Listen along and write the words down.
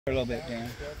A little bit, Dan.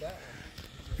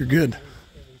 You're good. And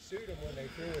we sued them when they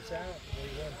threw us out. We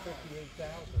won $58,000,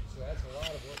 so that's a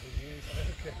lot of what we used.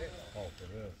 Oh, for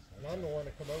this. And I'm the one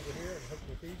that come over here and hooked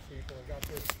with these people and got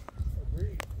this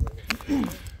agreed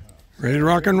with. Ready to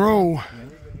rock and roll. We've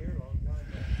been here a long time.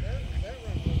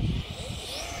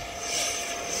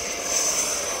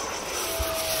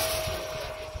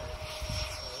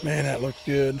 Man, that looks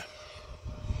good.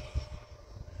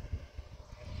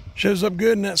 Shows up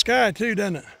good in that sky too,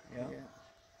 doesn't it? Yeah.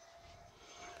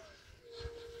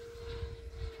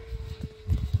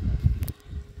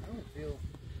 I don't feel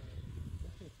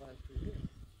too good.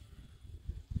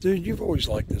 Dude, you've always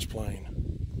liked this plane.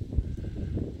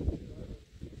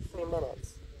 3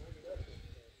 minutes.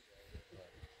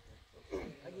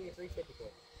 I give you 350.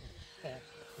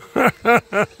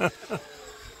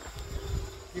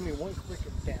 Give me one quick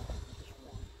down. Just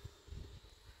one.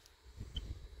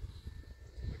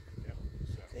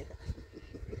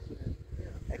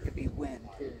 That could be wind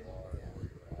too.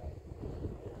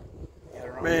 Yeah,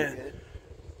 they're on Man. good.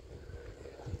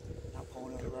 Not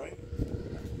pulling over right.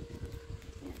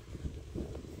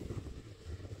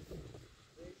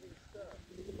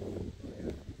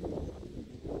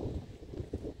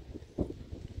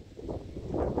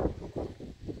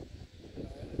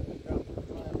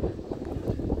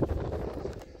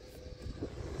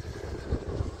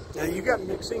 Now you got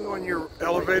mixing on your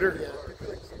elevator? Yeah,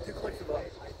 two clicks of a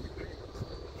button.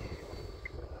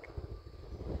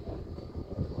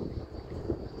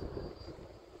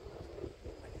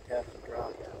 Tough to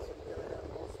drop.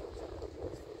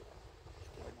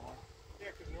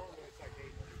 Yeah, because normally it's like 8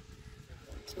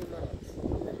 minutes. 2 minutes.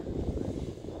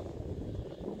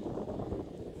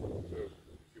 So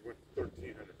if you went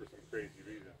 1,300 for some crazy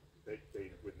reason, they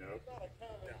would know?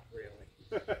 Not really.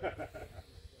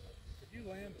 If you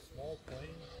land a small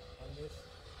plane on this,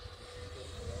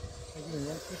 I can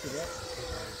run pick it up.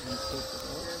 A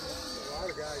lot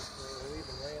of guys will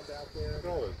even land out there. Look at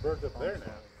all those birds up there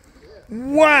now.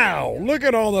 Wow, look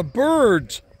at all the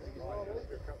birds.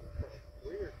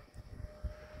 Weird.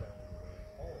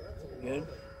 Good.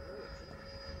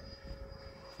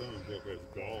 Some of them look as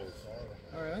dolls.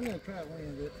 All right, I'm going to try to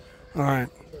land it. All right.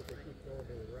 They keep going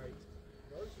to the right.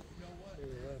 To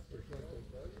the left or something.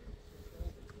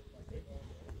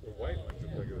 The white ones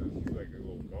look like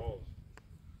little dolls.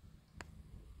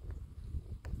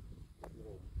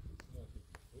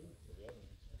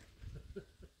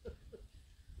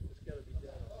 It's got to be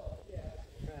done.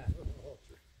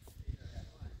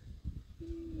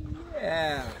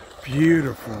 Yeah.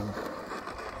 Beautiful.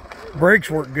 Brakes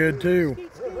work good too.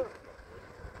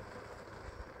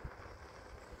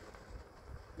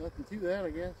 Nothing to that, I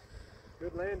guess.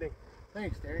 Good landing.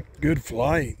 Thanks, Terry. Good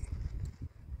flight.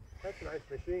 That's a nice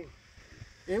machine.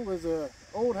 It was a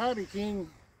old Hobby King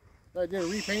that I did a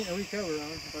repaint and recover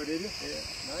on. Oh, did you? Yeah.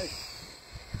 Nice.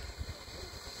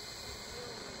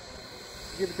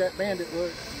 Give it that bandit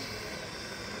look.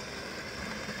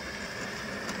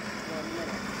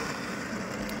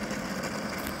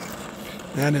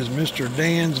 That is Mr.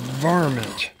 Dan's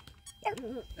Varmint.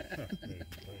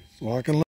 Lock and load.